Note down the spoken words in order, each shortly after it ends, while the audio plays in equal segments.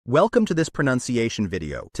Welcome to this pronunciation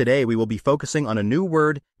video. Today we will be focusing on a new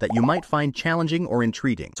word that you might find challenging or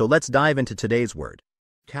intriguing. So let's dive into today's word.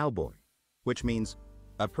 Cowboy, which means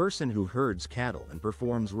a person who herds cattle and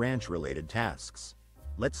performs ranch-related tasks.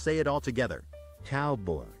 Let's say it all together.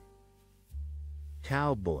 Cowboy.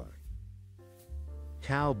 Cowboy.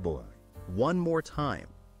 Cowboy. One more time.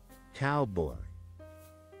 Cowboy.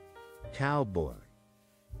 Cowboy.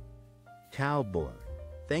 Cowboy.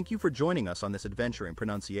 Thank you for joining us on this adventure in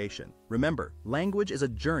pronunciation. Remember, language is a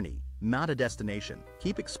journey, not a destination.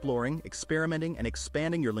 Keep exploring, experimenting, and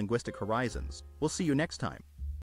expanding your linguistic horizons. We'll see you next time.